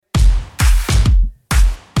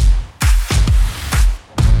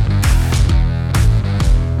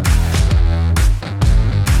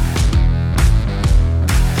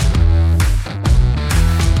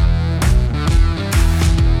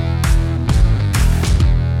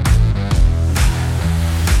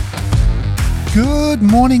Good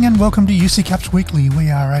morning and welcome to UC Caps Weekly. We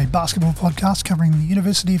are a basketball podcast covering the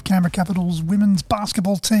University of Canberra Capital's women's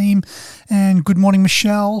basketball team. And good morning,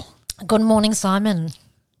 Michelle. Good morning, Simon.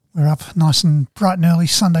 We're up nice and bright and early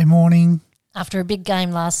Sunday morning. After a big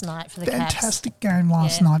game last night for the Caps. Fantastic game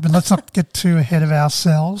last night, but let's not get too ahead of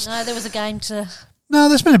ourselves. No, there was a game to... No,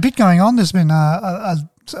 there's been a bit going on. There's been a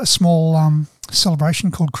small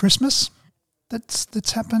celebration called Christmas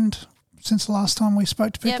that's happened since the last time we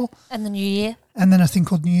spoke to people. Yep, and the New Year. And then a thing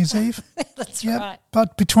called New Year's Eve. That's right.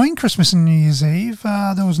 But between Christmas and New Year's Eve,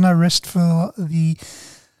 there was no rest for the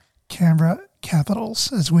Canberra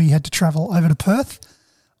Capitals as we had to travel over to Perth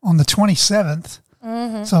on the 27th.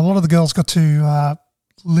 Mm-hmm. So a lot of the girls got to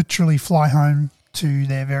literally fly home to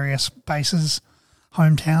their various bases,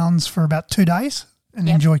 hometowns for about 2 days and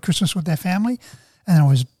enjoy Christmas with their family. And then I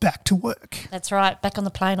was back to work. That's right. Back on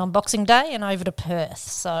the plane on Boxing Day and over to Perth.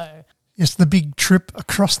 So... Yes, the big trip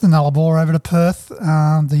across the Nullarbor over to Perth,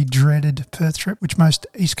 the dreaded Perth trip, which most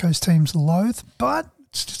East Coast teams loathe, but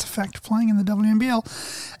it's just a fact playing in the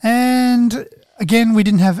WNBL. And again, we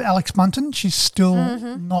didn't have Alex Bunton. She's still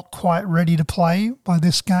not quite ready to play by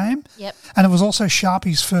this game. Yep. And it was also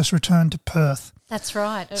Sharpie's first return to Perth. That's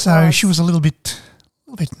right. She was a little bit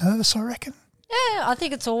nervous, I reckon. Yeah, I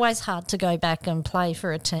think it's always hard to go back and play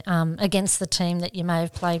for against the team that you may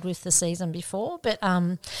have played with the season before, but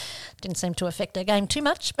didn't seem to affect her game too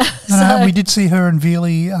much. No, we did see her and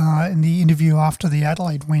Veely in the interview after the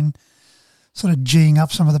Adelaide win, sort of geeing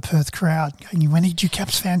up some of the Perth crowd, going, "We need you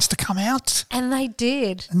Caps fans to come out." And they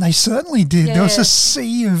did. And they certainly did. Yeah. There was a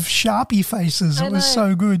sea of Sharpie faces. It was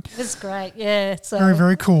so good. It was great, yeah. So, very,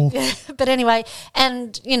 very cool. Yeah. But anyway,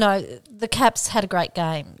 and, the Caps had a great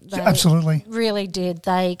game. They absolutely. Really did.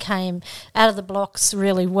 They came out of the blocks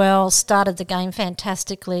really well, started the game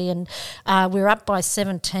fantastically, and we were up by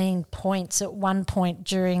 17 points at one point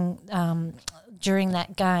during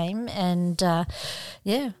that game. And,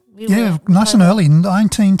 nice and early,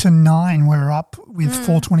 19-9 we were up with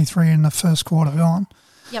 4:23 in the first quarter gone.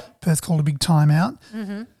 Yep. Perth called a big timeout.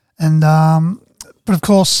 Mm-hmm. And but of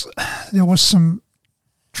course there was some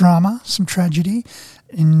drama, some tragedy.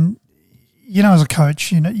 And, as a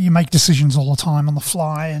coach, you make decisions all the time on the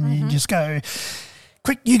fly and you just go,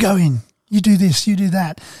 quick, you go in, you do this, you do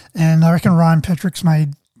that. And I reckon Ryan Petrick's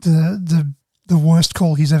made the worst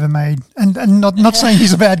call he's ever made. And not saying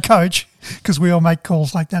he's a bad coach, because we all make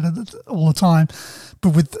calls like that all the time. But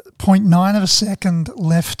with 0.9 of a second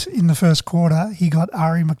left in the first quarter, he got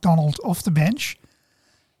Ari McDonald off the bench,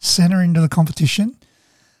 sent her into the competition.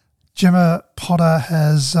 Gemma Potter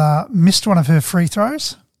has missed one of her free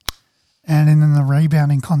throws. And in the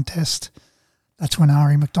rebounding contest, that's when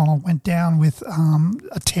Ari McDonald went down with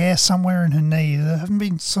a tear somewhere in her knee. There haven't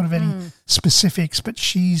been sort of any specifics, but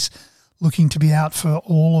she's looking to be out for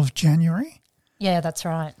all of January. Yeah, that's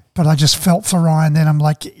right. But I just felt for Ryan then. I'm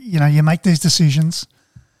like, you make these decisions,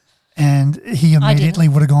 and he immediately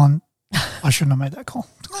would have gone, I shouldn't have made that call.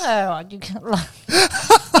 No,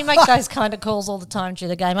 you make those kind of calls all the time during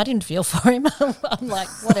the game. I didn't feel for him. I'm like,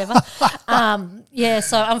 whatever.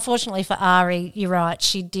 So unfortunately for Ari, you're right,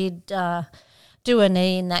 she did do a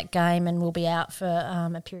knee in that game and will be out for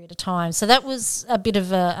a period of time. So that was a bit of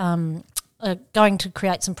going to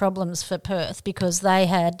create some problems for Perth, because they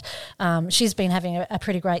had she's been having a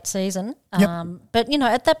pretty great season. But,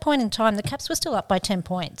 at that point in time, the Caps were still up by 10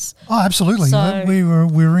 points. Oh, absolutely. So we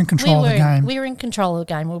were in control of the game. We were in control of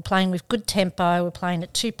the game. We were playing with good tempo. We were playing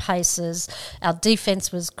at two paces. Our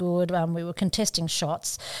defence was good. We were contesting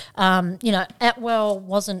shots. Atwell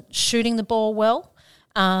wasn't shooting the ball well.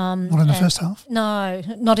 Not in the first half? No,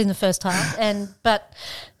 not in the first half. But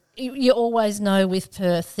you always know with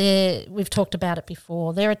Perth, we've talked about it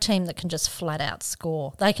before, they're a team that can just flat out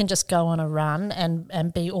score. They can just go on a run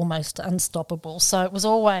and be almost unstoppable. So it was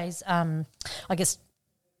always, I guess,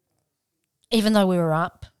 even though we were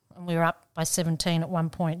up by 17 at one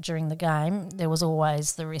point during the game, there was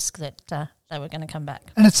always the risk that they were going to come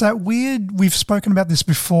back. And it's that weird, we've spoken about this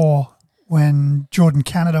before, when Jordan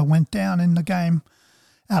Canada went down in the game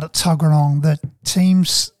out at Tuggeranong, that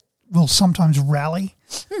teams will sometimes rally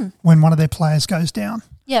when one of their players goes down.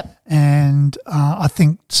 Yep. And I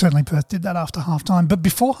think certainly Perth did that after halftime. But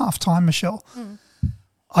before halftime, Michelle,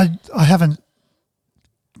 I haven't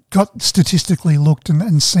got statistically looked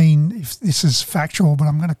and seen if this is factual, but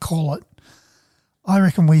I'm going to call it. I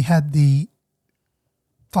reckon we had the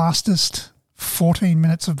fastest 14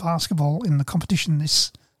 minutes of basketball in the competition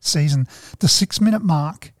this season. The 6-minute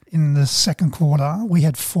mark in the second quarter, we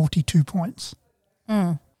had 42 points.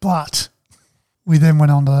 But We then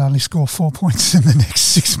went on to only score 4 points in the next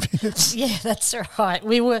 6 minutes. Yeah, that's right.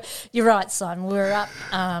 You're right, son. We were up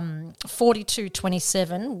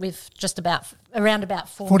 42-27 with just around about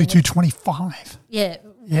 4 42-25. Yeah.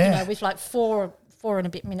 Yeah. With like four and a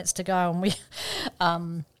bit minutes to go, and we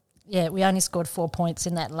we only scored 4 points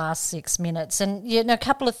in that last 6 minutes. And, a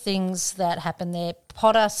couple of things that happened there.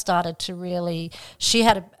 Potter started to she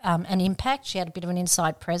had an impact. She had a bit of an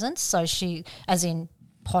inside presence. So she, as in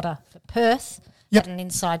Potter for Perth, had an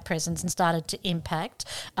inside presence and started to impact.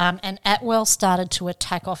 And Atwell started to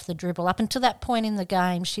attack off the dribble. Up until that point in the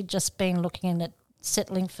game, she'd just been looking at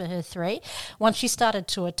settling for her three. Once she started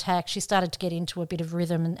to attack, she started to get into a bit of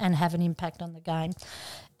rhythm and have an impact on the game.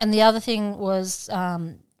 And the other thing was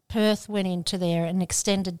Perth went into there an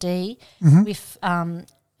extended D with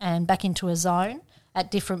and back into a zone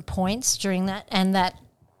at different points during that, and that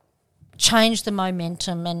changed the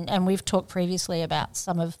momentum. And we've talked previously about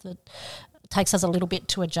some of the takes us a little bit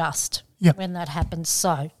to adjust when that happens.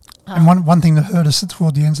 So, and one thing that hurt us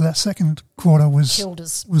toward the ends of that second quarter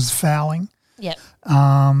was fouling. Yep.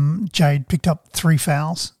 Jade picked up 3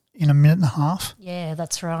 fouls in a minute and a half. Yeah,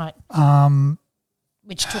 that's right.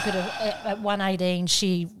 Which took it at 1:18.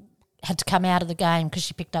 She had to come out of the game because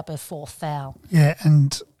she picked up her 4th foul. Yeah,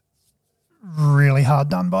 and really hard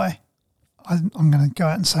done by. I'm going to go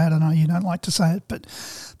out and say it. I know you don't like to say it, but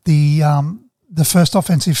the first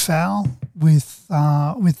offensive foul with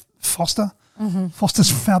Foster. Mm-hmm.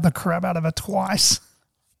 Foster's fouled the crap out of her twice.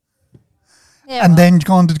 Yeah, and then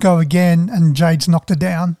gone to go again, and Jade's knocked her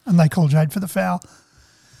down, and they call Jade for the foul.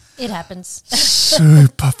 It happens.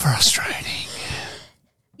 Super frustrating.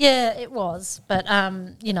 Yeah, it was. But,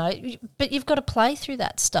 but you've got to play through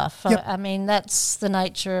that stuff. Yep. I mean, that's the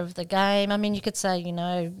nature of the game. I mean, you could say,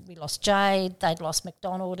 we lost Jade, they'd lost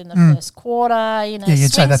McDonald in the first quarter. Yeah,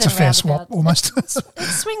 you'd say that's a fair swap almost. It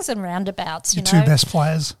swings and roundabouts, Your 2 best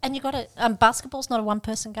players. And you've got to basketball's not a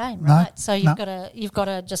one-person game, no, right? So you've got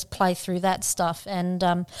to just play through that stuff. And,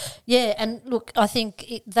 and look, I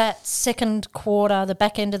think that second quarter, the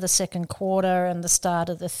back end of the second quarter and the start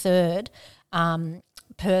of the third,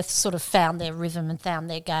 Perth sort of found their rhythm and found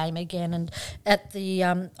their game again. And at the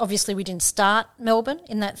obviously we didn't start Melbourne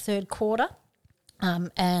in that third quarter,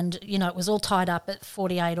 and it was all tied up at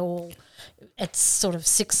 48 all. It's sort of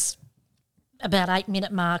about 8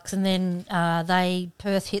 minute marks, and then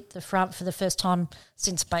Perth hit the front for the first time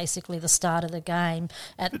since basically the start of the game.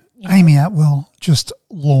 Amy Atwell just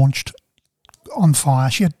launched on fire.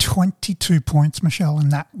 She had 22 points, Michelle, in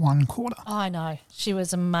that one quarter. I know. She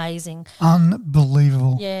was amazing.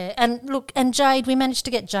 Unbelievable. Yeah. And look, and Jade, we managed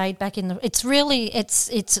to get Jade back in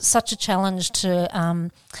it's such a challenge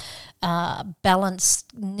to balance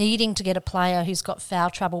needing to get a player who's got foul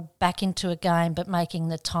trouble back into a game but making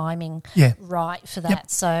the timing right for that. Yep.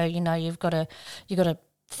 So, you've got to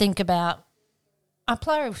think about a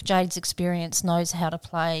player with Jade's experience knows how to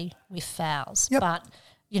play with fouls. Yep. But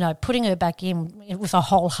putting her back in with a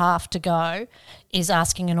whole half to go is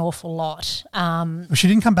asking an awful lot. Well, she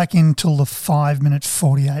didn't come back in till the 5-minute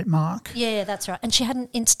 48 mark. Yeah, that's right. And she had an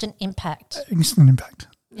instant impact. Her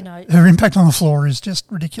impact on the floor is just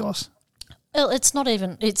ridiculous. Well, it's not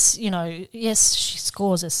even, yes, she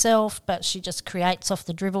scores herself, but she just creates off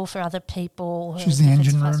the dribble for other people. She's the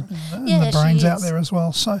engine room and the brains out there as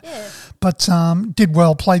well. So, but did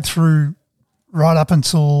well, played through right up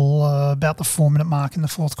until about the 4-minute mark in the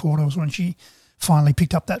fourth quarter was when she finally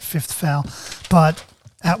picked up that 5th foul. But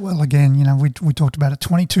Atwell again, we talked about it,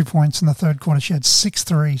 22 points in the third quarter. She had 6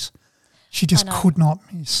 threes. She just could not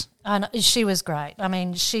miss. I know. She was great. I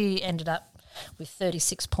mean, she ended up with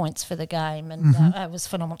 36 points for the game, and it was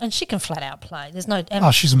phenomenal. And she can flat out play. There's no.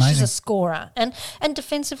 She's amazing. She's a scorer, and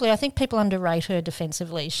defensively, I think people underrate her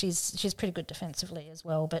defensively. She's pretty good defensively as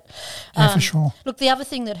well. But for sure. Look, the other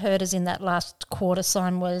thing that hurt us in that last quarter,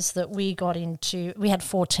 Simon, was that we had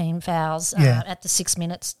 4 team fouls at the 6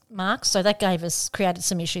 minutes mark. So that created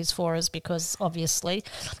some issues for us because obviously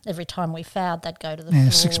every time we fouled, they'd go to the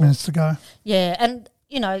floor. 6 minutes to go. Yeah, and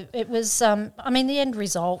it was. The end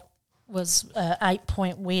result was an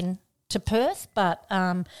 8-point win to Perth, but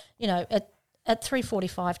at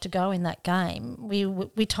 3:45 to go in that game,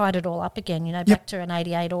 we tied it all up again. Back to an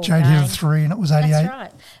 88 all Jade game. hit a 3 and it was 88. That's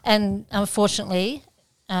right. And unfortunately,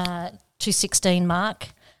 2:16 mark,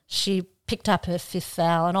 she picked up her 5th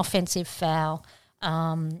foul, an offensive foul.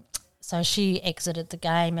 So she exited the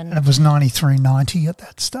game, and it was 93-90 at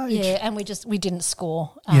that stage. Yeah, and we didn't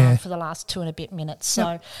score for the last 2 and a bit minutes.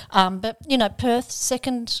 So, but Perth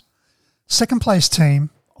second place team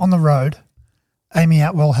on the road. Amy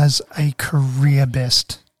Atwell has a career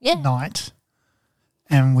best night,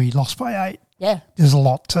 and we lost by 8. Yeah, there's a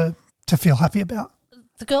lot to to feel happy about.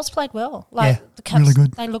 The girls played well. The Caps, really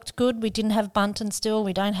good. They looked good. We didn't have Bunton still.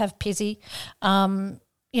 We don't have Pizzy. I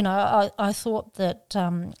thought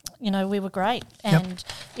that, we were great. And,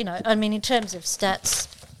 in terms of stats,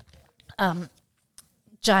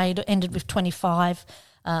 Jade ended with 25,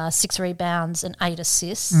 6 rebounds and 8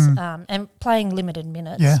 assists, and playing limited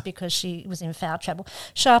minutes because she was in foul trouble.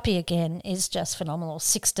 Sharpie, again, is just phenomenal,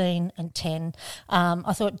 16 and 10.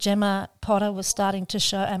 I thought Gemma Potter was starting to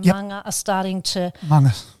show, and Munga are starting to...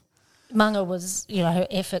 Munga was, her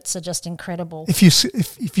efforts are just incredible. If you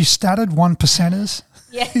started 1%ers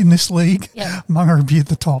in this league, Munga would be at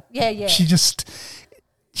the top. Yeah.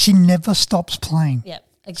 She never stops playing. Yeah,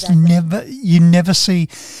 exactly. You never see,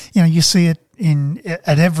 you see it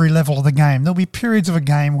at every level of the game. There'll be periods of a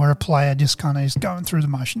game where a player just kind of is going through the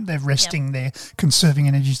motion. They're resting, they're conserving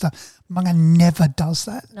energy stuff. Munga never does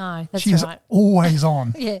that. No, that's She's right. always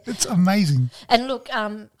on. Yeah. It's amazing. And look,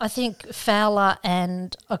 I think Fowler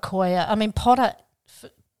and Okoye, Potter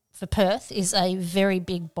for Perth is a very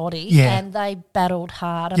big body and they battled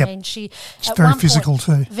hard. She's very physical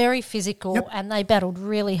too. Very physical and they battled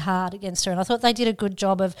really hard against her. And I thought they did a good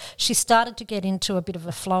job she started to get into a bit of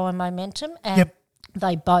a flow and momentum and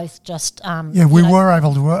they both just... we were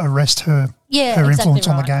able to arrest her influence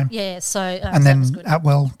on the game. Yeah, so... and then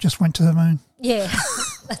Atwell just went to the moon. Yeah,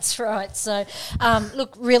 that's right. So,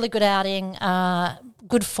 look, really good outing,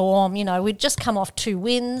 good form. We'd just come off 2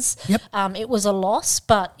 wins. Yep. It was a loss,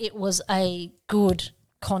 but it was a good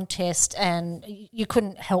contest and you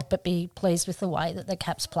couldn't help but be pleased with the way that the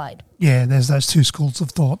Caps played. Yeah, there's those 2 schools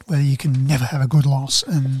of thought where you can never have a good loss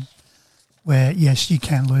and where, yes, you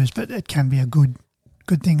can lose, but it can be a good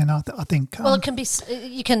thing, and I think... it can be.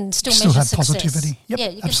 You can still have measure success. positivity. Yep, yeah,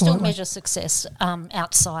 you can absolutely. still measure success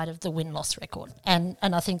outside of the win-loss record, and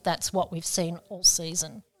I think that's what we've seen all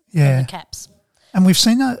season. Yeah, in the Caps, and we've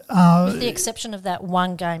seen that with the exception of that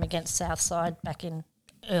one game against Southside back in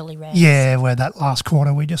early rounds. Yeah, where that last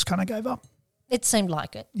quarter we just kind of gave up. It seemed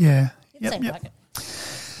like it. Yeah, it seemed like it.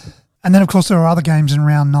 And then of course there were other games in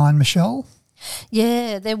round 9, Michelle.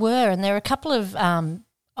 Yeah, there were, and there were a couple of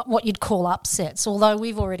what you'd call upsets, although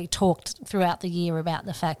we've already talked throughout the year about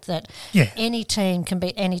the fact that any team can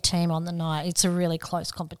beat any team on the night. It's a really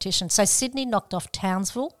close competition. So Sydney knocked off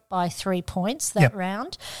Townsville by 3 points that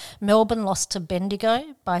round. Melbourne lost to Bendigo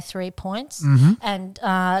by 3 points. And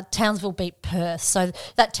Townsville beat Perth. So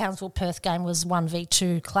that Townsville-Perth game was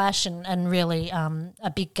 1v2 clash and really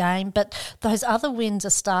a big game. But those other wins are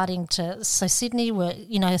starting to – so Sydney were,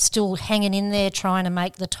 still hanging in there trying to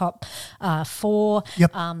make the top 4.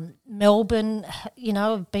 Yep. Melbourne,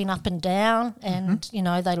 have been up and down and,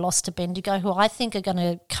 they lost to Bendigo, who I think are going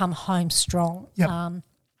to come home strong. Yep.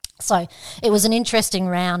 So it was an interesting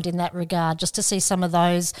round in that regard, just to see some of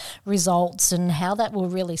those results and how that will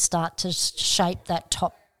really start to shape that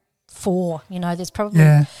top 4. There's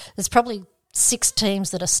probably 6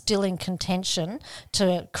 teams that are still in contention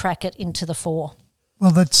to crack it into the 4.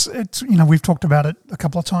 Well, it's we've talked about it a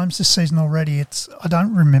couple of times this season already. I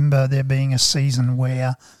don't remember there being a season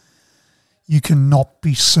where you cannot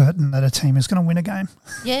be certain that a team is going to win a game.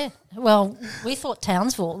 Yeah. Well, we thought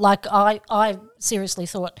Townsville. Like I seriously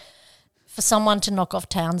thought for someone to knock off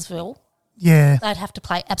Townsville, they'd have to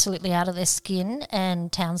play absolutely out of their skin,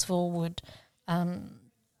 and Townsville would,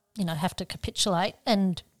 have to capitulate.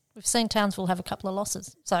 And we've seen Townsville have a couple of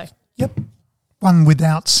losses. So one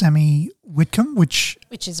without Sammy Whitcomb, which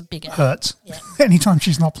is a big hurts. Yeah. Anytime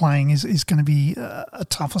she's not playing is going to be a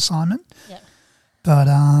tough assignment. Yeah. But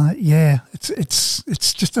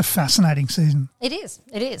it's just a fascinating season. It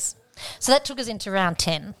is. So that took us into round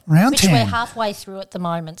 10. Which we're halfway through at the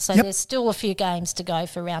moment. So there's still a few games to go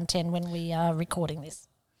for round 10 when we are recording this.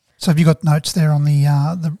 So have you got notes there on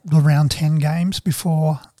the round 10 games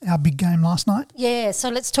before our big game last night? Yeah, so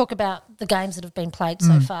let's talk about the games that have been played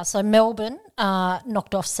so far. So Melbourne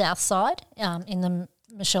knocked off Southside in the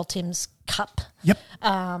Michelle Timms Cup. Yep.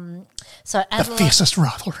 So Adelaide, the fiercest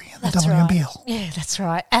rivalry in the WNBL. Right. Yeah, that's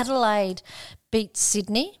right. Adelaide beat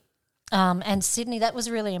Sydney. And Sydney, that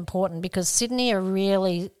was really important because Sydney are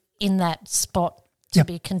really in that spot to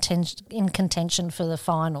be in contention for the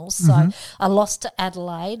finals. So a loss to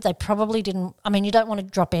Adelaide, they probably didn't – you don't want to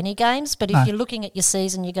drop any games, but if you're looking at your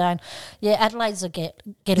season, you're going, Adelaide's a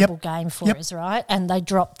gettable game for us, right? And they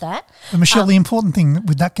dropped that. But Michelle, the important thing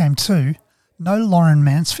with that game too, no Lauren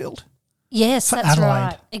Mansfield. Yes, that's Adelaide,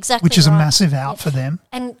 right. Exactly. Which is a massive out for them.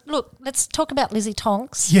 And look, let's talk about Lizzie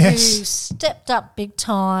Tonks, who stepped up big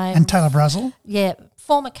time. And Taylor Brazel. Yeah,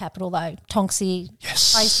 former capital though. Tonksy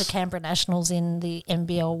plays for Canberra Nationals in the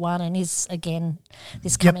NBL 1 and is again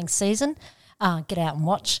this coming season. Get out and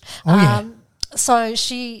watch. Oh, yeah. So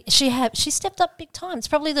she stepped up big time. It's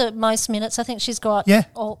probably the most minutes I think she's got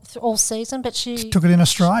all season. But she took it in a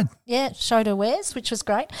stride. Yeah, showed her wares, which was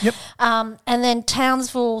great. Yep. And then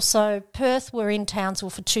Townsville. So Perth were in Townsville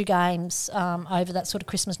for 2 games over that sort of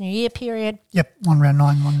Christmas New Year period. Yep, 1 round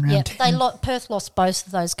 9, 1 round 10. Perth lost both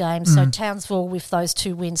of those games. So Townsville, with those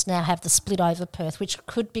 2 wins, now have the split over Perth, which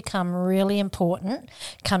could become really important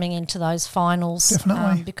coming into those finals.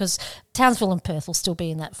 Definitely. Because Townsville and Perth will still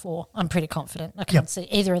be in that 4. I'm pretty confident. I can't see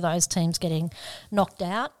either of those teams getting knocked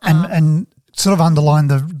out. And sort of underline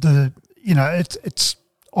the it's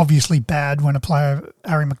obviously bad when a player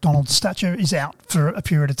Harry McDonald's stature is out for a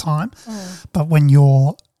period of time, but when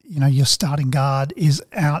your starting guard is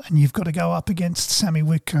out and you've got to go up against Sammy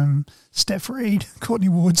Wickham, Steph Reed, Courtney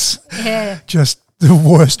Woods, just the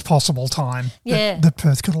worst possible time that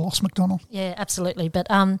Perth could have lost McDonald. Yeah, absolutely. But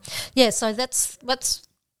so that's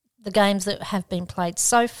the games that have been played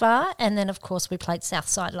so far, and then of course we played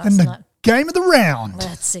Southside last night. Game of the round.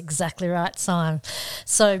 That's exactly right, Simon.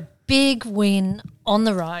 So big win on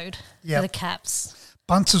the road for the Caps.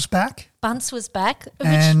 Bunce was back. Bunce was back,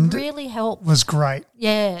 and which really helped. Was great.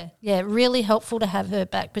 Yeah, really helpful to have her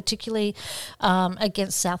back, particularly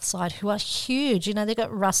against Southside, who are huge. You know, they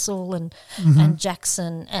got Russell and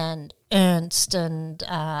Jackson and Ernst and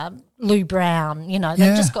Lou Brown. You know,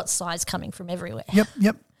 they've just got size coming from everywhere.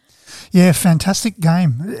 Yep. Yeah, fantastic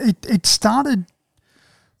game. It started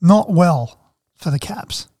not well for the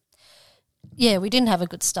Caps. Yeah, we didn't have a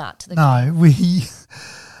good start to the game.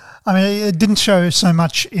 No, it didn't show so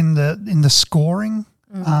much in the scoring.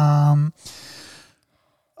 I'm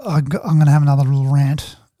going to have another little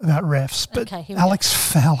rant about refs, but Alex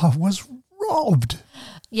Fowler was robbed.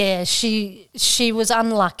 Yeah, she was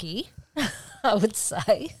unlucky, I would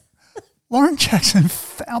say. Lauren Jackson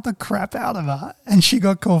fouled the crap out of her, and she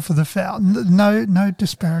got called for the foul. No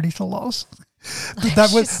disparity to loss. But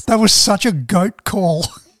that was such a goat call.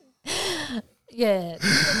 Yeah.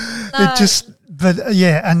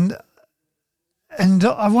 And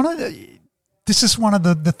I want to. This is one of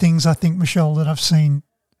the things I think, Michelle, that I've seen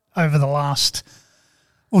over the last,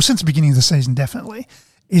 since the beginning of the season, definitely,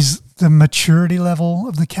 is the maturity level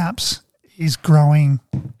of the Caps is growing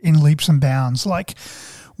in leaps and bounds. Like,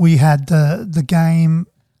 we had the game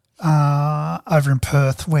over in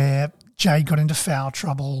Perth where Jade got into foul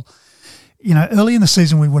trouble. You know, early in the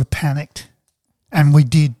season we would have panicked, and we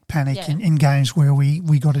did panic in games where we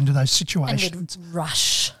got into those situations. And we'd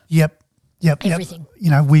rush. Yep. Everything. You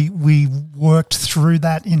know, we worked through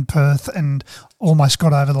that in Perth and almost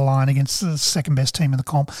got over the line against the second best team in the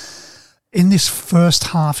comp. In this first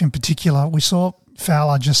half in particular, we saw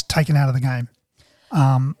Fowler just taken out of the game.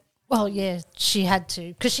 Well, yeah, she had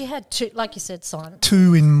to, because she had 2, like you said, Simon.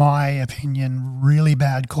 2, in my opinion, really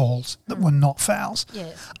bad calls that were not fouls.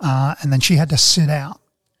 Yeah. And then she had to sit out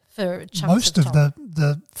for most of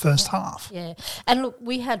the first half. Yeah. And look,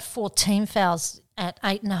 we had 4 team fouls at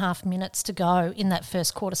 8.5 minutes to go in that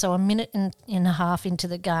first quarter. So a minute and a half into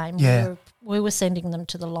the game, we were sending them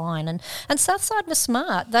to the line. And Southside was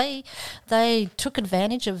smart. They took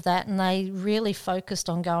advantage of that, and they really focused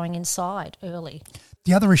on going inside early.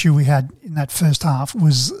 The other issue we had in that first half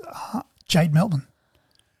was Jade Melton.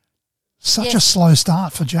 Such a slow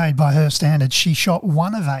start for Jade by her standards. She shot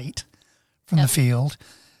 1 of 8 from the field,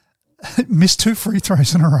 missed 2 free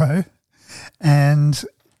throws in a row, and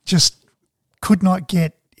just could not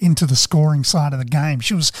get into the scoring side of the game.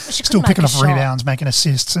 She was still picking up rebounds, making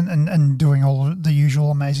assists and doing all the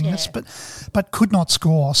usual amazingness, but could not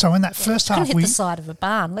score. So in that first half, hit the side of a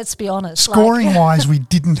barn, let's be honest. Scoring-wise, we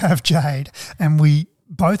didn't have Jade, and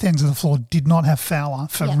both ends of the floor did not have Fowler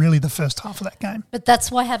for really the first half of that game. But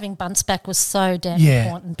that's why having Bunce back was so damn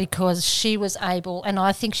important, because she was able, and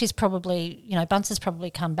I think she's probably, Bunce has probably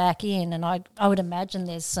come back in, and I would imagine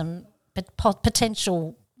there's some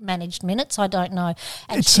potential managed minutes. I don't know.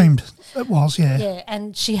 And it was. Yeah,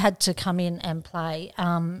 and she had to come in and play.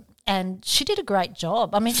 And she did a great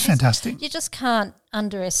job. I mean, fantastic. You just can't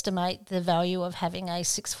underestimate the value of having a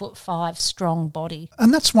 6'5" strong body.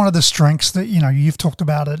 And that's one of the strengths that, you've talked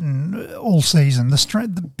about it all season.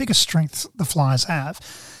 The biggest strength the Flyers have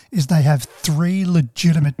is they have 3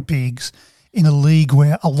 legitimate bigs in a league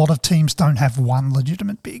where a lot of teams don't have 1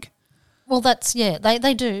 legitimate big. Well,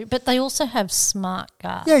 they do, but they also have smart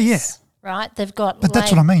guards. Yeah. Right? They've got... But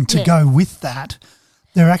that's what I mean, to go with that.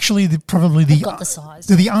 They're actually probably got the size.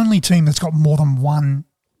 They're the only team that's got more than 1,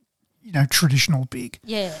 traditional big.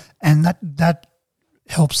 Yeah. And that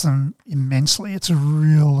helps them immensely. It's a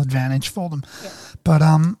real advantage for them. Yeah. But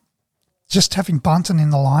just having Bunton in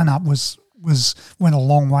the lineup went a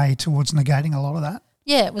long way towards negating a lot of that.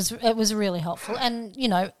 Yeah, it was really helpful. And,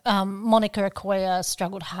 Monica Okoye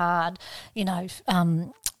struggled hard.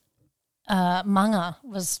 Munga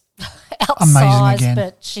was outsized,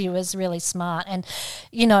 but she was really smart. And,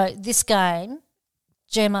 this game,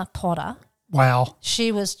 Gemma Potter, wow,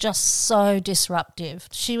 she was just so disruptive.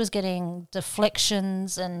 She was getting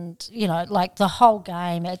deflections and, the whole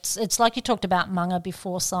game. It's like you talked about Munga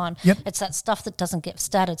before, Simon. Yep. It's that stuff that doesn't get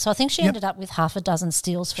started. So I think she ended up with half a dozen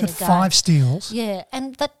steals for the game. 5 steals. Yeah,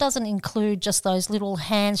 and that doesn't include just those little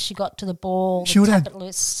hands she got to the ball. She would have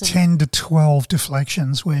 10 to 12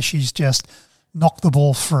 deflections where she's just knocked the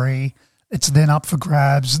ball free. It's then up for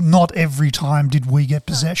grabs. Not every time did we get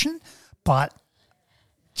possession, but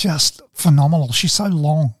just phenomenal. She's so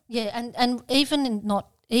long. Yeah, and even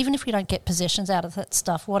if we don't get possessions out of that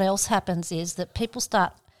stuff, what else happens is that people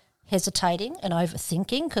start hesitating and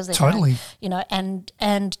overthinking because they're totally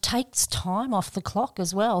and takes time off the clock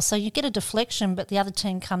as well. So you get a deflection, but the other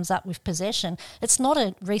team comes up with possession. It's not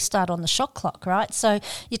a restart on the shot clock, right? So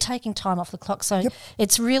you're taking time off the clock. So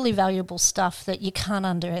it's really valuable stuff that you can't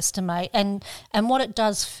underestimate. And what it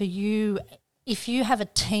does for you, if you have a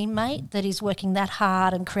teammate that is working that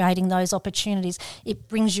hard and creating those opportunities, it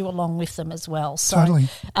brings you along with them as well. So, totally.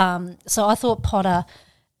 So I thought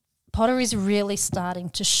Potter is really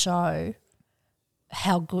starting to show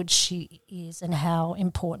how good she is and how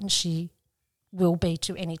important she will be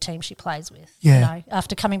to any team she plays with. Yeah.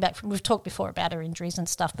 After coming back from, we've talked before about her injuries and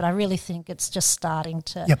stuff, but I really think it's just starting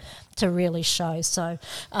to really show. So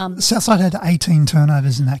Southside had 18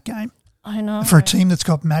 turnovers in that game. I know. For a team that's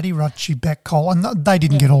got Maddie, Rutchie, Beck, Cole, and they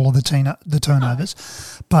didn't get all of the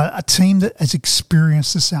turnovers, but a team that has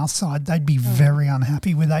experienced the South Side, they'd be very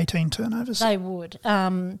unhappy with 18 turnovers. They would.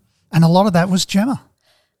 And a lot of that was Gemma.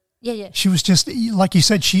 Yeah. She was just, like you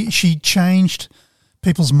said, she changed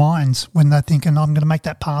people's minds when they're thinking, I'm going to make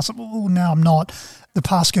that pass. Oh, no, I'm not. The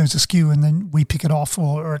pass goes askew and then we pick it off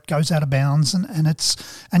or it goes out of bounds.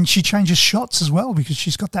 And she changes shots as well because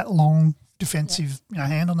she's got that long defensive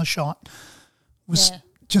hand on the shot. It was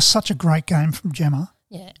just such a great game from Gemma.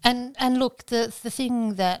 Yeah, and look, the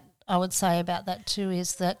thing that I would say about that too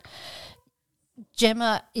is that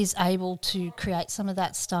Gemma is able to create some of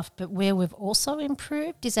that stuff, but where we've also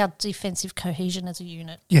improved is our defensive cohesion as a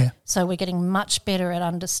unit. Yeah. So we're getting much better at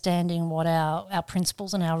understanding what our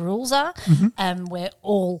principles and our rules are, and we're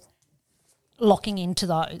all locking into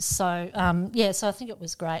those. So, so I think it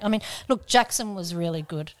was great. I mean, look, Jackson was really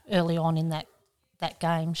good early on in that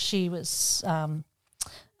game. She was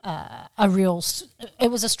it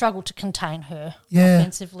was a struggle to contain her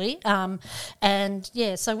offensively.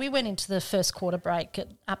 So we went into the first quarter break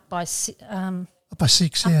up by 6, 20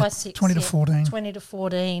 to 14. 20 to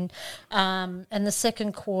 14. And the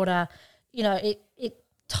second quarter, it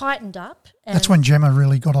tightened up. And that's when Gemma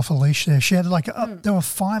really got off a leash there. She had there were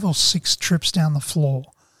 5 or 6 trips down the floor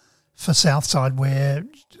for Southside where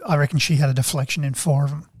I reckon she had a deflection in 4 of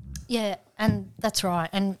them. Yeah, and that's right.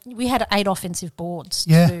 And we had 8 offensive boards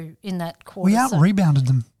too in that quarter. We out-rebounded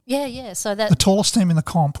them. Yeah. So that the tallest team in the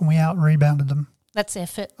comp, and we out-rebounded them. That's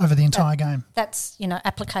effort. Over the entire game. That's,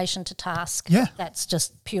 application to task. Yeah. That's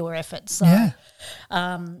just pure effort. So,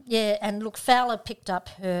 and look, Fowler picked up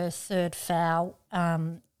her third foul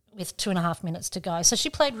with 2.5 minutes to go. So she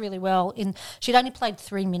played really well. She'd only played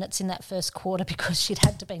 3 minutes in that first quarter because she'd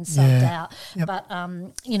had to been subbed out. Yep. But,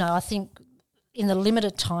 I think in the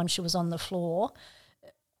limited time she was on the floor,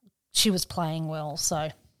 she was playing well. So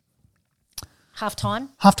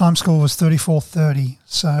halftime score was 34-30.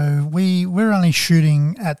 So we're only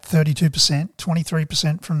shooting at 32%,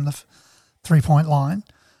 23% from the 3-point line.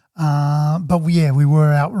 But we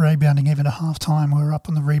were out rebounding even at halftime. We were up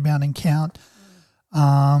on the rebounding count.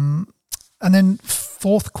 And then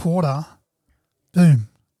fourth quarter, boom,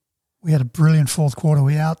 we had a brilliant fourth quarter.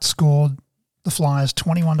 We outscored the Flyers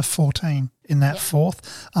 21-14 in that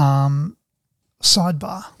fourth.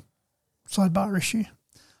 Sidebar issue.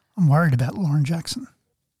 I'm worried about Lauren Jackson.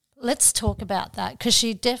 Let's talk about that because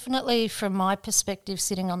she definitely, from my perspective,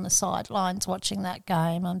 sitting on the sidelines watching that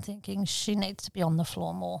game, I'm thinking she needs to be on the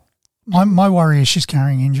floor more. My worry is she's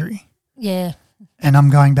carrying injury. Yeah. And I'm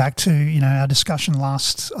going back to, our discussion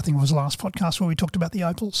last podcast where we talked about the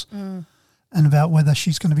Opals and about whether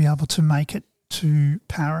she's going to be able to make it to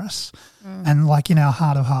Paris. And in our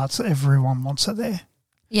heart of hearts, everyone wants her there.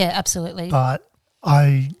 Yeah, absolutely. But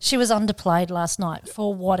she was underplayed last night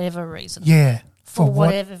for whatever reason. Yeah. For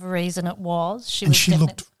whatever reason it was. She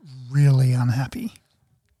looked really unhappy.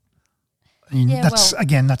 I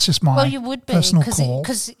mean, that's just my you would be, personal call.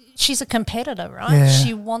 Because she's a competitor, right? Yeah.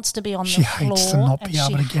 She wants to be on the floor. She hates to not be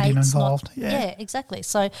able to get involved. Yeah, exactly.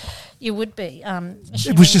 So you would be.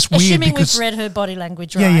 It was just weird assuming because we've read her body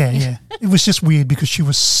language right. Yeah. It was just weird because she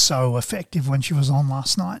was so effective when she was on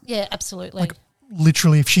last night. Yeah, absolutely. Like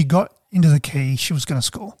literally, if she got into the key, she was going to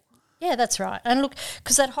score. Yeah, that's right. And look,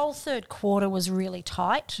 because that whole third quarter was really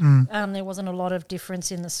tight. There wasn't a lot of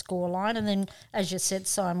difference in the scoreline. And then, as you said,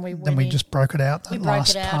 Simon, we just broke it out. We broke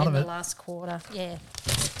it out in the last quarter. Yeah.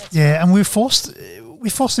 Yeah, and we forced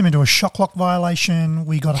them into a shot clock violation.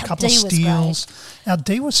 We got a couple of steals. Our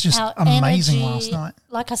D was just amazing last night.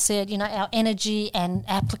 Like I said, our energy and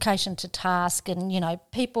application to task, and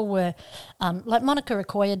people were like Monica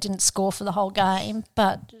Okoye didn't score for the whole game,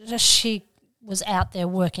 but she was out there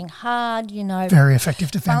working hard, Very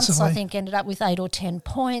effective defensively. Bunce, I think, ended up with 8 or 10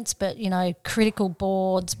 points, but, critical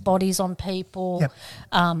boards, bodies on people. Yep.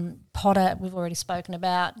 Potter, we've already spoken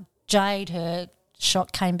about. Jade, her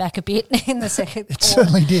shot came back a bit in the second quarter. It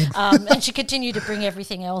certainly did. And she continued to bring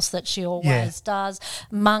everything else that she always does.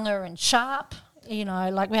 Munger and Sharp, we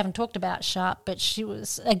haven't talked about Sharp, but she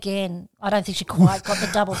was, again, I don't think she quite got the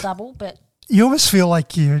double-double, but... You almost feel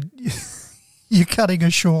like you're cutting her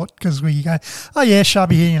short because we go, oh, yeah,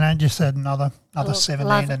 Sharpie here, just had another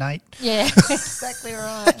 17 and 8. Yeah, exactly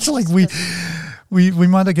right. It's like we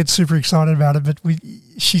might not get super excited about it, but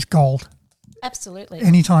she's gold. Absolutely.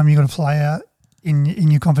 Anytime you got a player in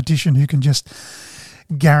your competition who can just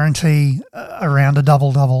guarantee around a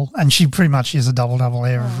double-double, and she pretty much is a double-double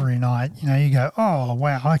every night, you go, oh,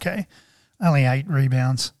 wow, okay, only 8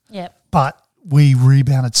 rebounds. Yep. But we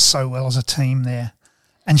rebounded so well as a team there.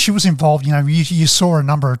 And she was involved, you saw a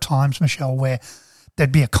number of times, Michelle, where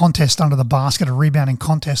there'd be a contest under the basket, a rebounding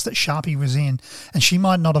contest that Sharpie was in, and she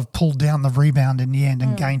might not have pulled down the rebound in the end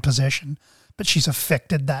and gained possession, but she's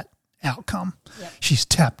affected that outcome. Yep. She's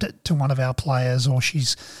tapped it to one of our players, or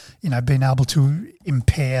she's, been able to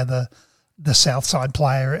impair the south side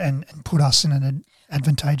player and put us in an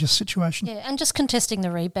advantageous situation. Yeah, and just contesting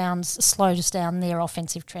the rebounds slows down their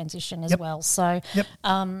offensive transition as well. So,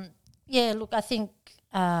 look, I think,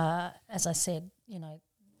 as I said,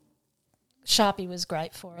 Sharpie was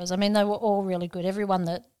great for us. I mean, they were all really good. Everyone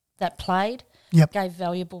that played gave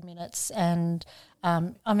valuable minutes. And,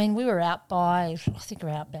 we were out by,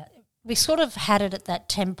 we sort of had it at that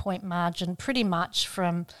 10-point margin pretty much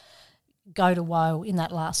from go to woe in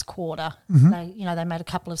that last quarter. Mm-hmm. They made a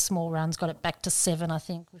couple of small runs, got it back to 7, I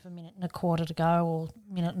think, with a minute and a quarter to go or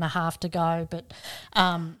minute and a half to go. But,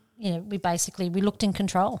 we looked in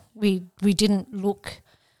control. We didn't look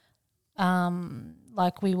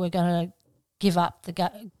like we were going to give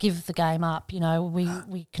the game up.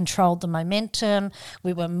 We controlled the momentum.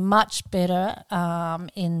 We were much better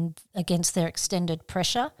against their extended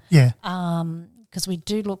pressure. Yeah. Because we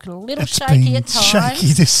do look a little shaky at times. Shaky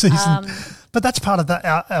this season. But that's part of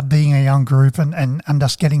our being a young group and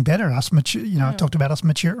us getting better. Us mature, I talked about us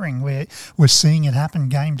maturing. We're seeing it happen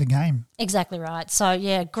game to game. Exactly right. So,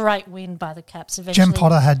 great win by the Caps eventually. Jem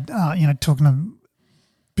Potter had, talking a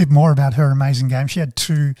bit more about her amazing game, she had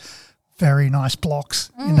 2 very nice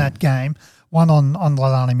blocks in that game. One on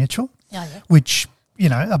Leilani Mitchell, which,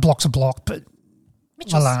 a block's a block, but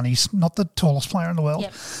Leilani's not the tallest player in the world.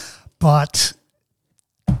 Yep. But,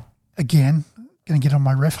 again, going to get on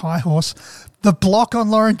my ref high horse, the block on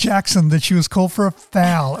Lauren Jackson that she was called for a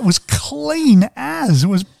foul, it was clean as. It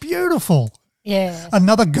was beautiful. Yeah.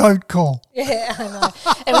 Another GOAT call. Yeah, I know.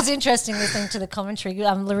 It was interesting listening to the commentary.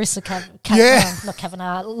 Larissa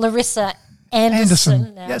Larissa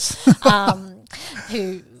Anderson. Yes.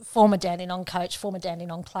 Who former Dandenong coach, former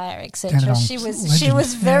Dandenong player, etc. She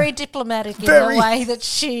was very diplomatic in the way that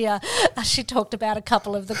she talked about a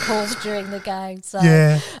couple of the calls during the game. So,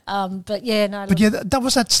 that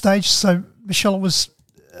was that stage. So Michelle, it was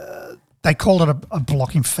they called it a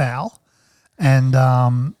blocking foul,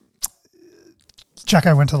 and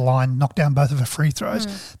Jacko went to the line, knocked down both of her free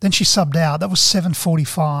throws. Then she subbed out. That was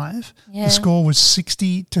 7:45. Yeah. The score was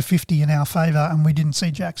 60-50 in our favour, and we didn't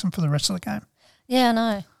see Jackson for the rest of the game. Yeah, I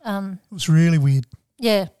know. It was really weird.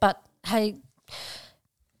 Yeah, but hey,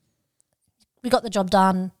 we got the job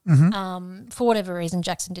done. For whatever reason,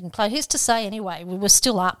 Jackson didn't play. Who's to say anyway? We were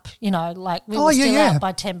still up, we were still out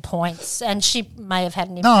by 10 points, and she may have had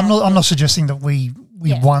an impact. No, I'm not suggesting that we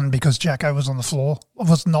won because Jacko was on the floor.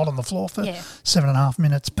 Was not on the floor for 7.5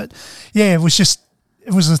 minutes. But, it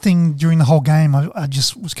was a thing during the whole game. I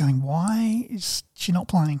just was going, why is she not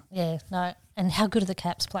playing? Yeah, no. And how good are the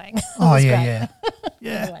Caps playing? Yeah.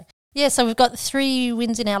 Anyway. Yeah, so we've got 3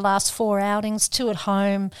 wins in our last 4 outings, 2 at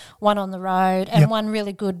home, 1 on the road, and 1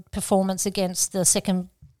 really good performance against the second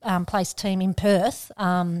place team in Perth,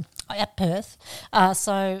 at Perth.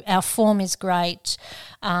 So our form is great.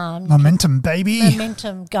 Momentum, baby.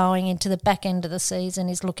 Momentum going into the back end of the season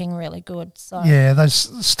is looking really good. So yeah,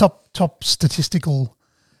 those top statistical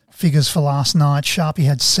figures for last night. Sharpie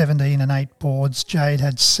had 17 and 8 boards. Jade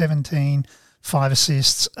had 17, 5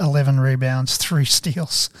 assists, 11 rebounds, 3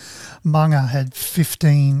 steals. Munga had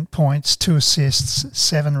 15 points, 2 assists,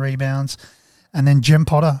 7 rebounds. And then Jem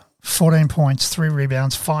Potter, 14 points, 3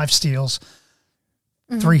 rebounds, 5 steals,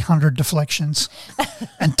 300 deflections,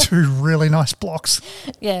 and 2 really nice blocks.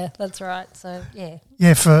 Yeah, that's right. So, yeah.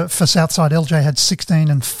 Yeah, for Southside, LJ had 16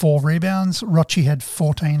 and 4 rebounds. Rochi had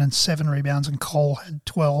 14 and 7 rebounds, and Cole had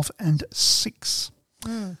 12 and 6.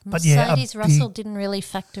 But Mercedes Russell didn't really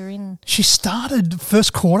factor in. She started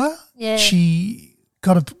first quarter. Yeah. She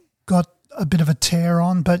got a bit of a tear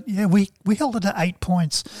on, but yeah, we held it at 8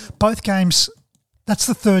 points. Both games, that's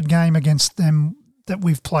the third game against them that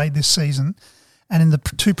we've played this season. And in the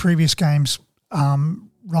 2 previous games,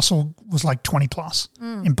 Russell was like 20 plus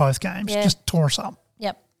in both games. Yeah. Just tore us up.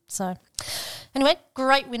 Yep. So anyway,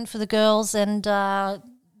 great win for the girls, and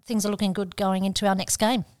things are looking good going into our next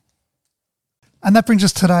game. And that brings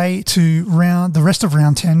us today to the rest of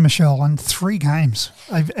round 10, Michelle, and 3 games,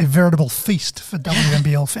 a veritable feast for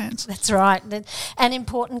WNBL fans. That's right. An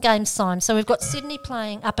important game, Simon. So we've got Sydney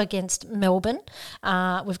playing up against Melbourne.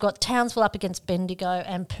 We've got Townsville up against Bendigo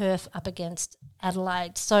and Perth up against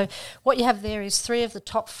Adelaide. So what you have there is 3 of the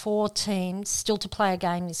top 4 teams still to play a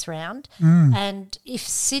game this round. And if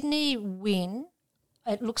Sydney win,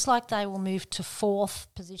 it looks like they will move to 4th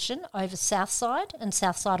position over Southside, and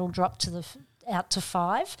Southside will drop out to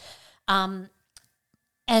 5.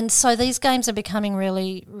 And so these games are becoming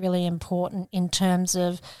really, really important in terms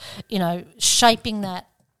of, shaping that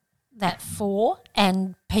 4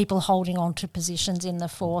 and people holding on to positions in the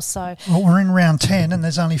 4. So we're in round 10 and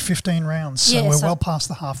there's only 15 rounds, so we're well past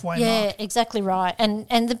the halfway mark. Yeah, exactly right. And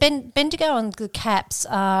the Bendigo and the Caps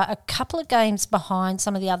are a couple of games behind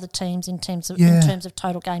some of the other teams in terms of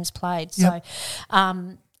total games played. Yep.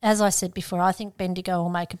 So as I said before, I think Bendigo will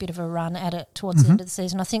make a bit of a run at it towards the end of the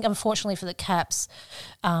season. I think, unfortunately for the Caps,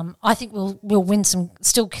 I think we'll win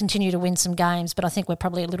still continue to win some games, but I think we're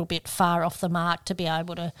probably a little bit far off the mark to be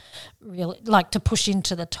able to really to push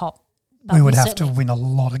into the top. We would have to win a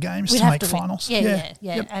lot of games to make finals. Yeah.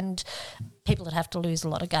 Yep. And people that have to lose a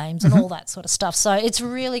lot of games and all that sort of stuff. So it's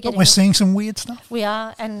really getting. But we're seeing some weird stuff. We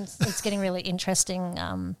are, and it's getting really interesting.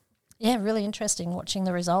 Really interesting watching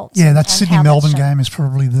the results. Yeah, that Sydney-Melbourne game is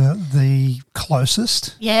probably the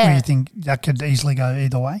closest. Yeah. Where you think that could easily go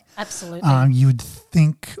either way. Absolutely. You would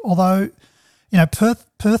think, although,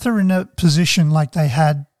 Perth are in a position like they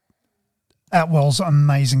had Atwell's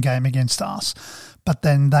amazing game against us, but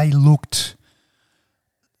then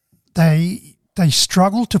they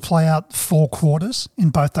struggled to play out 4 quarters in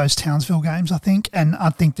both those Townsville games, I think, and I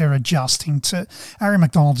think they're adjusting to. Ari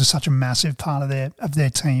McDonald is such a massive part of their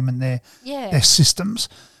team and their systems.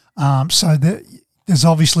 So there's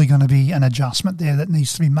obviously going to be an adjustment there that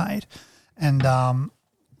needs to be made, and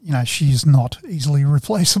she's not easily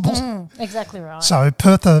replaceable. Exactly right. So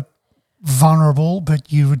Perth are vulnerable,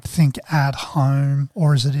 but you would think at home,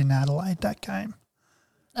 or is it in Adelaide, that game?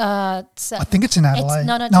 I think it's in Adelaide.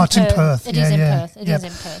 It's in Perth. It is in Perth. It is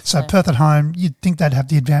in Perth. So Perth at home, you'd think they'd have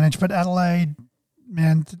the advantage, but Adelaide,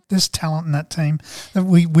 man, there's talent in that team.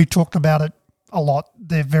 We talked about it a lot.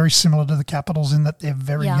 They're very similar to the Capitals in that they're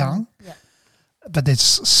very young, but there's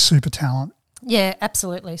super talent. Yeah,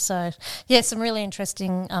 absolutely. So, some really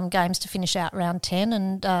interesting games to finish out round 10,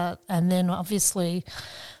 and then obviously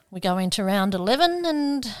we go into round 11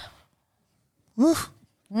 and. Woof.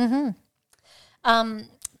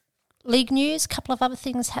 League news, a couple of other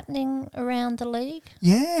things happening around the league.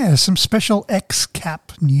 Yeah, some special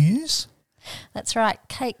X-Cap news. That's right.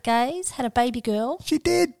 Kate Gaze had a baby girl. She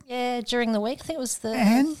did. Yeah, during the week. I think it was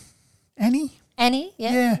Annie? Annie,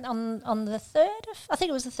 yeah. On the 3rd I think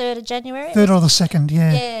it was the 3rd of January. 3rd or the 2nd,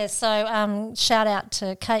 yeah. Yeah, so shout out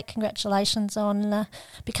to Kate. Congratulations on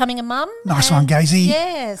becoming a mum. Nice one, Gazy.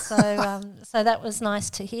 Yeah, so that was nice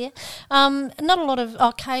to hear. Not a lot of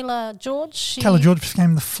Kayla George. Kayla George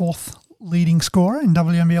became the 4th leading scorer in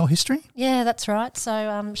WNBL history. Yeah, that's right.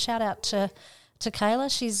 So shout out to Kayla.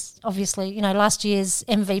 She's obviously, last year's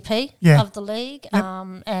MVP of the league,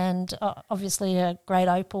 and obviously a great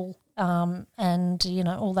opal. And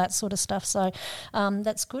all that sort of stuff. So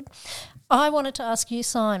that's good. I wanted to ask you,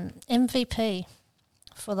 Simon, MVP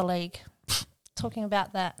for the league. Talking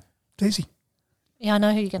about that. Easy. Yeah, I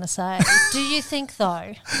know who you're going to say. Do you think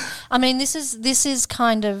though? I mean, this is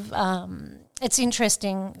kind of it's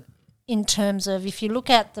interesting in terms of if you look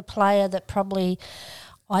at the player that probably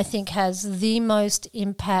I think has the most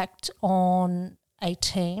impact on a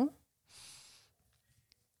team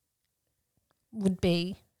would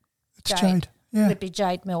be Jade. Yeah. Would be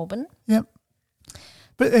Jade Melbourne. Yep.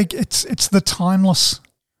 But it's the timeless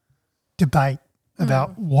debate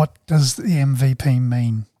about what does the MVP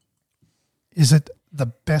mean. Is it the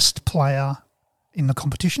best player in the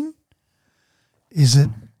competition? Is it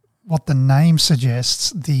what the name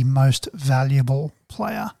suggests, the most valuable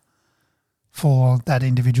player for that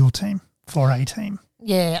individual team, for a team?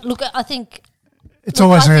 Yeah, look, I think it's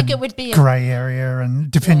always I a think it would be grey area,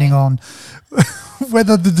 and depending on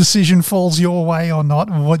whether the decision falls your way or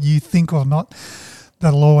not, or what you think or not,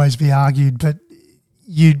 that'll always be argued. But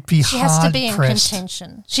you'd be She has to be in hard-pressed.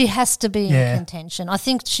 contention. She has to be in contention. I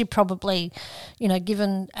think she probably,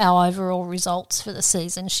 given our overall results for the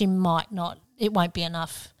season, she might not. It won't be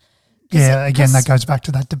enough. Yeah, again, that goes back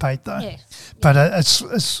to that debate, though. Yeah. But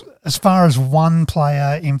as far as one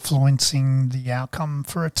player influencing the outcome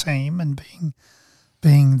for a team and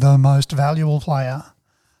being the most valuable player,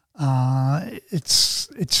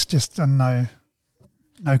 it's just a no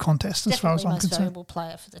contest as far as I'm most concerned. valuable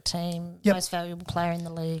player for the team, Yep. most valuable player in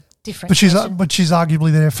the league. Different. But she's question.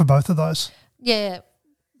 arguably there for both of those. Yeah.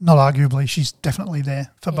 Not arguably, she's definitely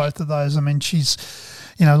there for both of those. I mean, she's,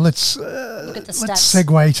 let's Look at the let's stats.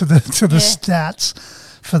 segue to the stats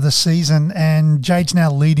for the season. And Jade's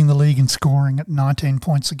now leading the league in scoring at 19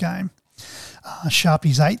 points a game.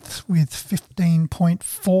 Sharpie's 8th with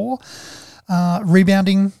 15.4.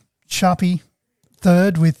 Rebounding, Sharpie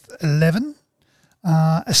 3rd with 11.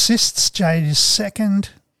 Assists, Jade is 2nd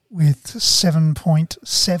with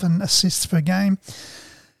 7.7 assists per game.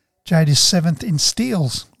 Jade is 7th in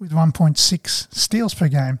steals with 1.6 steals per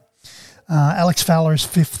game. Alex Fowler is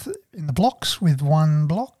 5th in the blocks with 1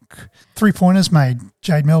 block. 3-pointers made.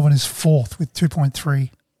 Jade Melbourne is 4th with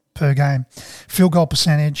 2.3 per game. Field goal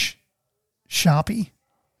percentage, Sharpie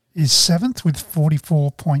is 7th with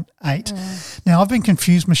 44.8. Now, I've been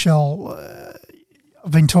confused, Michelle.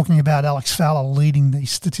 I've been talking about Alex Fowler leading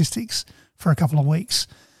these statistics for a couple of weeks,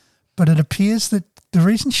 but it appears that the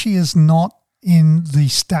reason she is not in the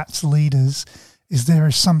stats leaders is there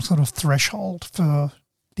is some sort of threshold for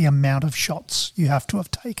the amount of shots you have to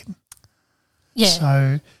have taken. Yeah.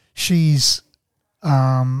 So she's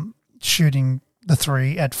shooting the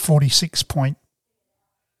three at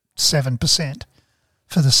 46.7%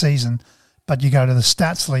 for the season, but you go to the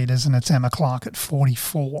stats leaders and it's Emma Clark at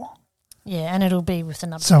 44. Yeah, and it'll be with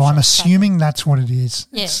another. So I'm assuming that's what it is.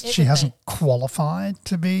 Yeah, She hasn't qualified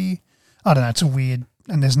to be. I don't know. It's a weird,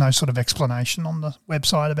 and there's no sort of explanation on the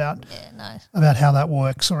website about how that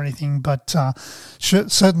works or anything. But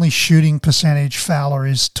certainly shooting percentage, Fowler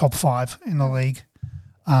is top 5 in the league,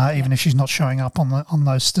 even if she's not showing up on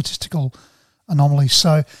those statistical anomalies.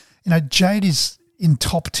 So Jade is in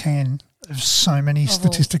top 10 of so many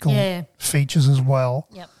statistical features as well.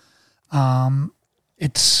 Yep.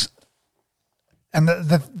 It's. And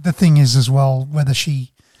the thing is as well, whether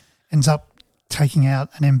she ends up taking out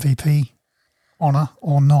an MVP honour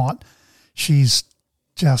or not, she's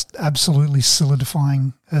just absolutely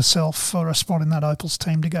solidifying herself for a spot in that Opals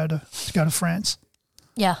team to go to France.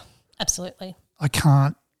 Yeah, absolutely. I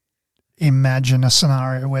can't imagine a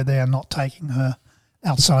scenario where they are not taking her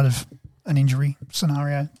outside of an injury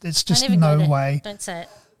scenario. There's just no way. Don't say it.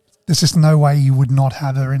 There's just no way you would not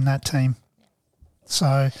have her in that team.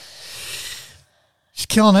 So she's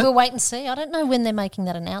killing it. We'll wait and see. I don't know when they're making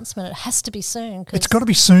that announcement. It has to be soon. It's got to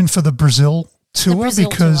be soon for the Brazil tour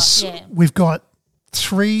because tour, yeah. we've got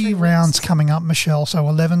three rounds coming up, Michelle, so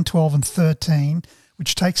 11, 12 and 13,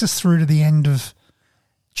 which takes us through to the end of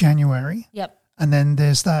January. Yep. And then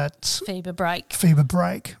there's that FIBA break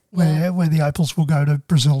where the Opals will go to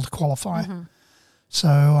Brazil to qualify. Mm-hmm.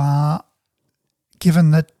 So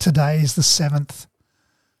given that today is the 7th,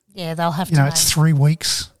 they'll have to it's 3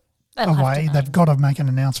 weeks away. They've got to make an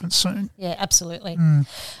announcement soon. Yeah, absolutely.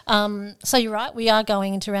 So you're right. We are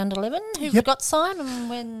going into round 11. Who've got signed and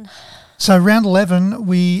when? So round 11,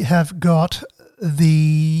 we have got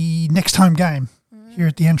the next home game here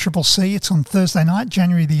at the NCCC. It's on Thursday night,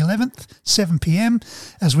 January the 11th, 7 p.m,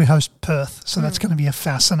 as we host Perth. So that's going to be a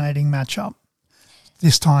fascinating matchup.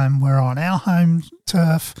 This time we're on our home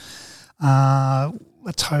turf.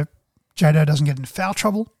 Let's hope Jado doesn't get into foul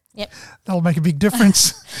trouble. Yep. That'll make a big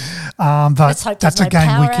difference. But let's hope that's there's a game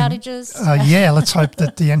power we can. Outages. Let's hope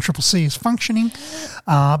that the NCCC is functioning.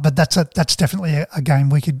 But that's definitely a game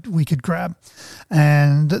we could grab.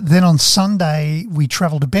 And then on Sunday we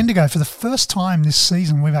travel to Bendigo for the first time this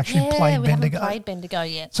season. We've actually played Bendigo. Haven't played Bendigo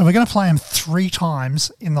yet. So we're going to play them 3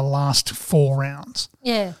 times in the last 4 rounds.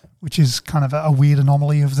 Yeah. which is kind of a weird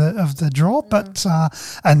anomaly of the draw. But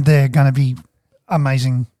and they're going to be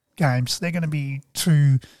amazing games. They're going to be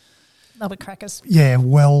two, they'll be crackers. Yeah,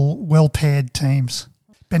 well paired teams.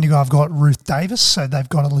 Bendigo have got Ruth Davis, so they've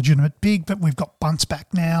got a legitimate big, but we've got Bunce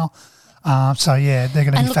back now. So yeah, they're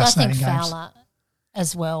going to be fascinating games. I think Fowler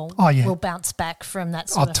as well will bounce back from that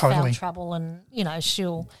sort of foul trouble, and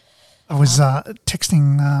she'll. I was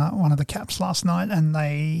texting one of the Caps last night, and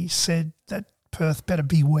they said that Perth better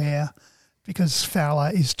beware because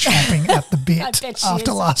Fowler is chomping at the bit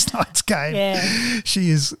after last night's game. Yeah. She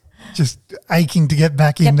is just aching to get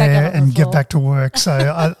back in there and get back to work. So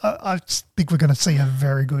I think we're going to see a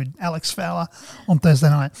very good Alex Fowler on Thursday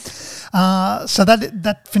night. So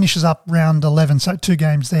that finishes up round 11. So 2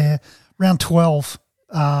 games there. Round 12,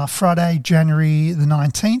 Friday, January the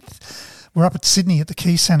 19th. We're up at Sydney at the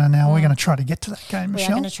Key Centre now. We're going to try to get to that game, Michelle.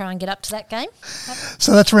 We are going to try and get up to that game.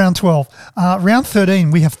 So that's round 12. Round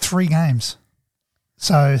 13, we have 3 games.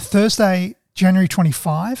 So Thursday, January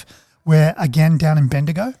 25, we're again down in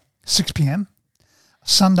Bendigo, 6 p.m.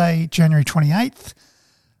 Sunday, January 28th,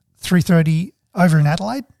 3:30 over in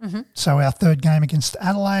Adelaide. Mm-hmm. So our third game against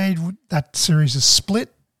Adelaide, that series is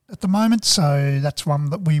split at the moment, so that's one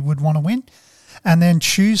that we would want to win. And then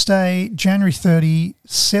Tuesday, January 30,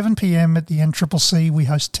 7 p.m. at the NCCC, we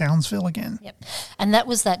host Townsville again. Yep. And that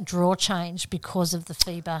was that draw change because of the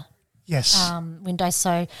FIBA window.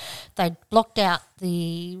 So they blocked out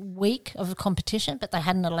the week of the competition, but they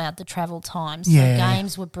hadn't allowed the travel time. So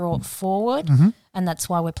games were brought forward, and that's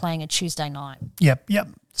why we're playing a Tuesday night. Yep.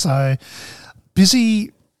 So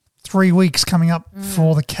busy 3 weeks coming up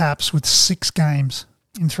for the Caps with 6 games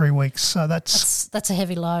in 3 weeks. So that's a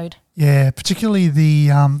heavy load. Yeah, particularly the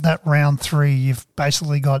that round 3, you've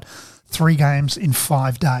basically got 3 games in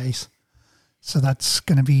 5 days. So that's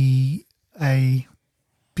going to be a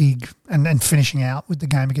big and finishing out with the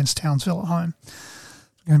game against Townsville at home.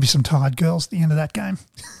 There's going to be some tired girls at the end of that game.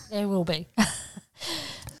 There will be.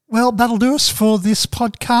 Well, that'll do us for this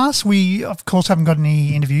podcast. We, of course, haven't got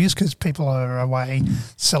any interviews because people are away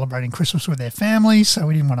celebrating Christmas with their families, so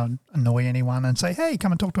we didn't want to annoy anyone and say, hey,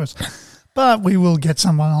 come and talk to us. But we will get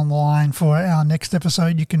someone on the line for our next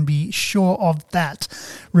episode. You can be sure of that.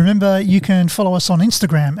 Remember, you can follow us on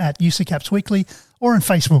Instagram at UC Weekly or on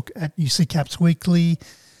Facebook at UC Weekly.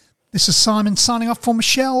 This is Simon signing off for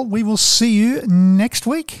Michelle. We will see you next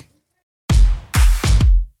week.